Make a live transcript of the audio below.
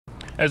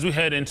As we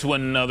head into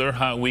another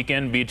hot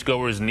weekend,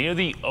 beachgoers near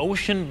the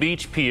Ocean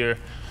Beach Pier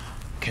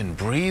can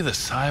breathe a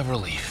sigh of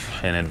relief.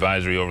 An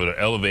advisory over the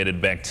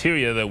elevated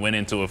bacteria that went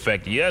into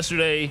effect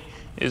yesterday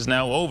is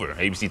now over.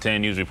 ABC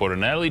 10 News reporter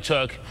Natalie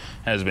Chuck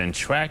has been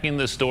tracking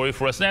this story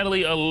for us.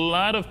 Natalie, a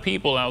lot of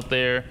people out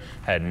there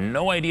had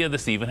no idea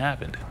this even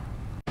happened.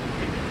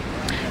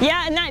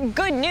 Yeah, and that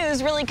good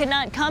news really could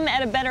not come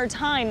at a better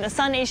time. The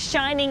sun is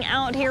shining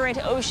out here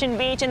at Ocean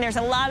Beach, and there's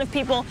a lot of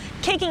people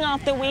kicking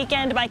off the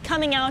weekend by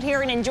coming out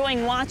here and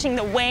enjoying watching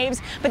the waves.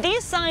 But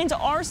these signs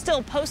are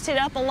still posted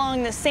up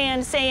along the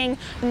sand saying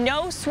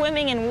no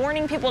swimming and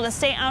warning people to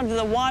stay out of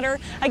the water.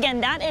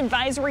 Again, that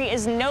advisory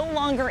is no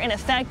longer in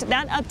effect.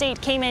 That update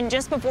came in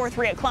just before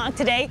 3 o'clock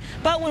today.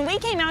 But when we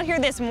came out here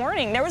this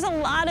morning, there was a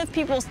lot of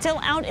people still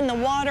out in the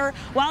water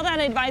while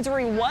that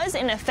advisory was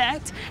in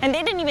effect, and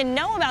they didn't even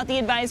know about the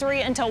advisory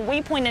until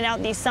we pointed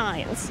out these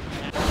signs.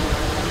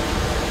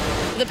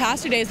 The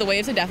past 2 days, the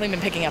waves have definitely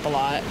been picking up a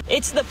lot.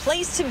 It's the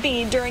place to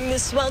be during the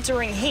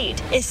sweltering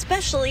heat,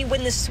 especially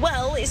when the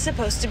swell is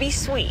supposed to be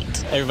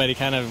sweet. Everybody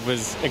kind of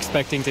was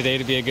expecting today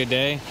to be a good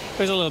day. It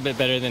was a little bit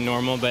better than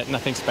normal, but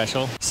nothing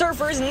special.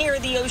 Surfers near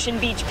the Ocean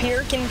Beach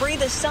Pier can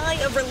breathe a sigh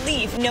of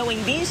relief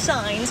knowing these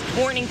signs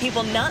warning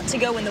people not to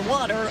go in the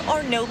water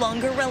are no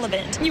longer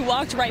relevant. You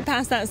walked right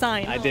past that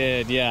sign. I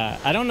did, yeah.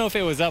 I don't know if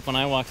it was up when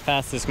I walked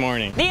past this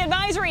morning. The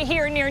advisory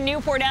here near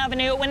Newport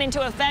Avenue went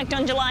into effect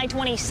on July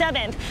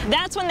 27th.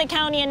 That's when the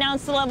county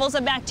announced the levels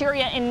of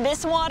bacteria in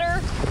this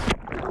water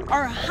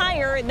are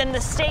higher than the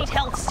state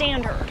health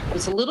standard.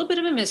 It's a little bit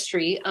of a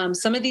mystery.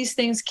 Some of these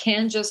things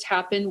can just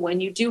happen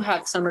when you do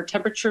have summer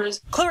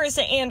temperatures.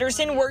 Clarissa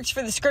Anderson works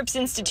for the Scripps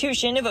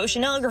Institution of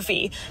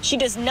Oceanography. She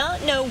does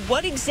not know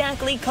what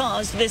exactly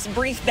caused this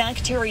brief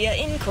bacteria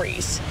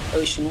increase.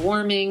 Ocean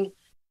warming,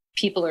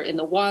 people are in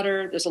the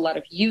water, there's a lot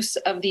of use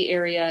of the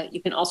area.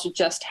 You can also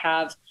just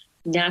have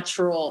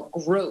natural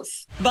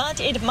growth. But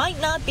it might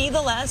not be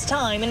the last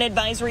time an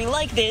advisory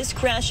like this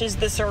crashes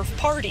the surf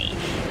party.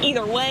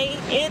 Either way,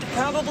 it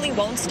probably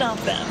won't stop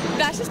them.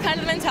 That's just kind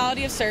of the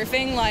mentality of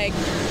surfing. Like,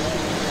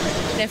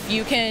 if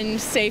you can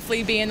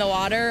safely be in the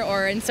water,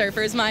 or in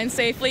surfers' minds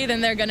safely, then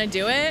they're going to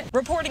do it.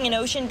 Reporting in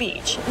Ocean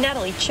Beach,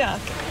 Natalie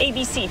Chuck,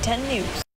 ABC 10 News.